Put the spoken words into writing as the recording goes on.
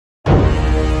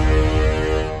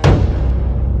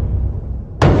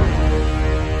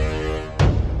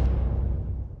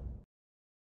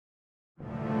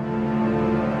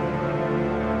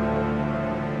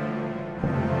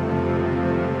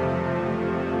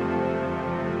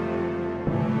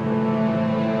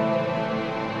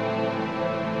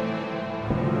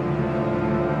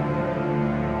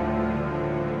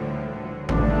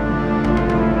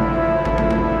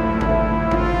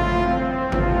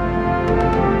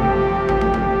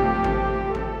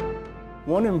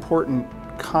One important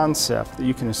concept that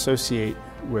you can associate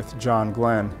with John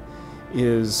Glenn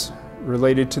is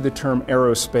related to the term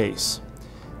aerospace.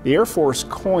 The Air Force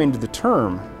coined the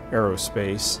term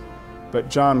aerospace, but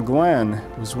John Glenn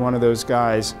was one of those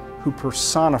guys who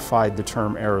personified the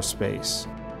term aerospace.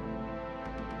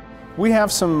 We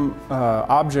have some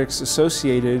objects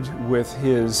associated with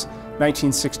his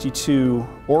 1962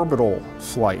 orbital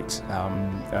flight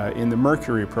in the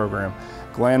Mercury program.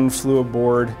 Glenn flew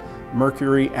aboard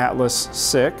Mercury Atlas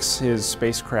 6, his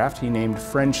spacecraft he named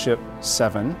Friendship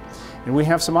 7. And we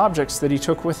have some objects that he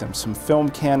took with him, some film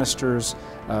canisters,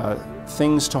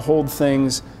 things to hold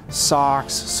things,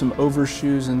 socks, some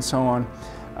overshoes, and so on.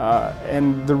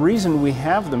 And the reason we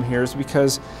have them here is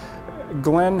because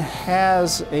Glenn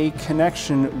has a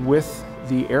connection with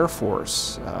the Air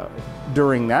Force.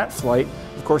 During that flight,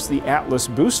 of course, the Atlas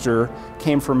booster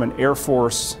came from an Air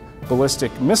Force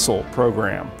ballistic missile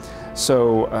program.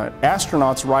 So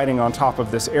astronauts riding on top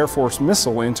of this Air Force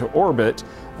missile into orbit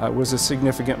was a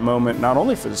significant moment not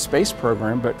only for the space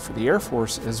program but for the Air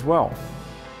Force as well.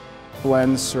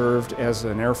 Glenn served as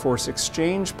an Air Force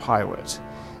exchange pilot,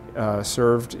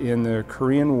 served in the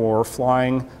Korean War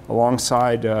flying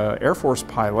alongside Air Force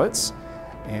pilots,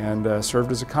 and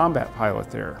served as a combat pilot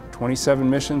there. 27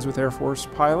 missions with Air Force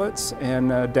pilots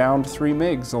and downed 3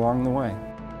 MiGs along the way.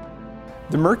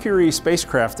 The Mercury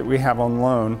spacecraft that we have on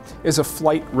loan is a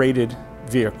flight-rated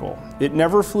vehicle. It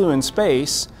never flew in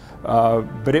space,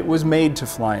 but it was made to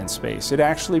fly in space. It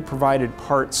actually provided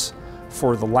parts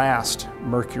for the last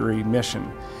Mercury mission.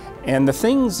 And the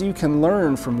things you can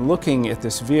learn from looking at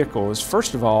this vehicle is,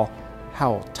 first of all,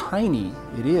 how tiny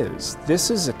it is.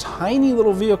 This is a tiny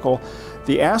little vehicle.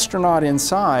 The astronaut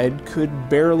inside could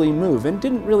barely move and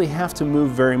didn't really have to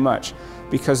move very much,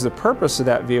 because the purpose of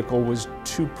that vehicle was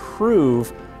to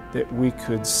prove that we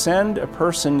could send a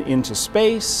person into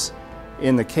space,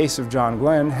 in the case of John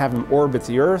Glenn, have him orbit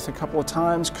the Earth a couple of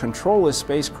times, control his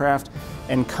spacecraft,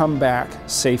 and come back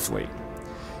safely.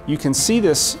 You can see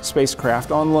this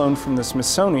spacecraft on loan from the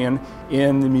Smithsonian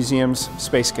in the museum's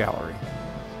Space Gallery.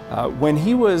 When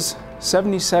he was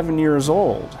 77 years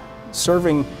old,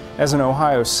 serving as an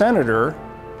Ohio senator,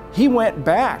 he went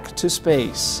back to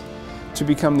space to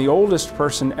become the oldest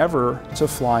person ever to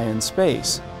fly in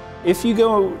space. If you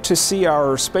go to see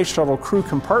our Space Shuttle crew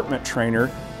compartment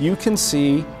trainer, you can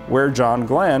see where John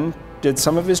Glenn did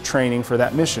some of his training for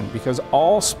that mission, because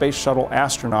all Space Shuttle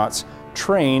astronauts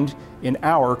trained in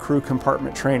our crew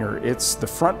compartment trainer. It's the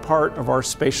front part of our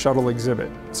Space Shuttle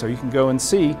exhibit, so you can go and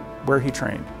see where he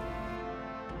trained.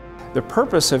 The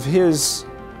purpose of his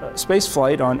space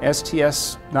flight on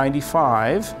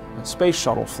STS-95, a Space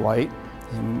Shuttle flight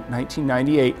in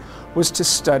 1998, was to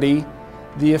study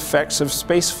the effects of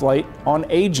spaceflight on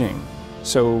aging.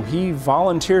 So he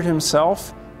volunteered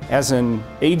himself as an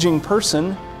aging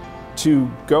person to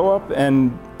go up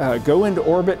and go into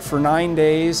orbit for 9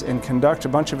 days and conduct a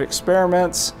bunch of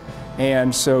experiments.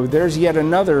 And so there's yet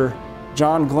another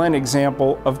John Glenn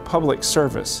example of public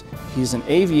service. He's an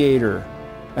aviator,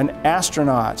 an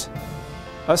astronaut,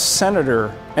 a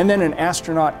senator, and then an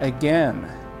astronaut again.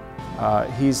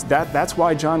 That's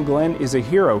why John Glenn is a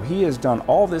hero. He has done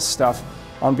all this stuff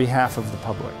on behalf of the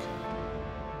public.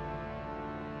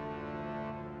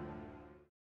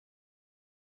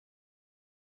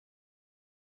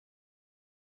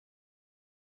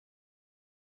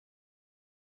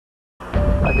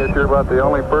 I guess you're about the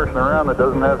only person around that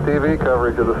doesn't have TV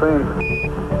coverage of the scene.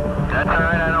 That's all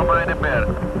right, I don't mind a bit.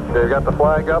 They've got the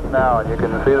flag up now, and you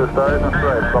can see the stars and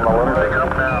stripes on the lunar Flag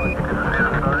surface. up now, you can see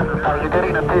the stars. Are you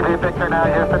getting a TV picture now,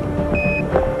 Houston?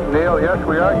 Neil, yes,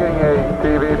 we are getting a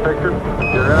TV picture.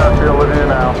 You're in our field with you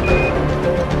now.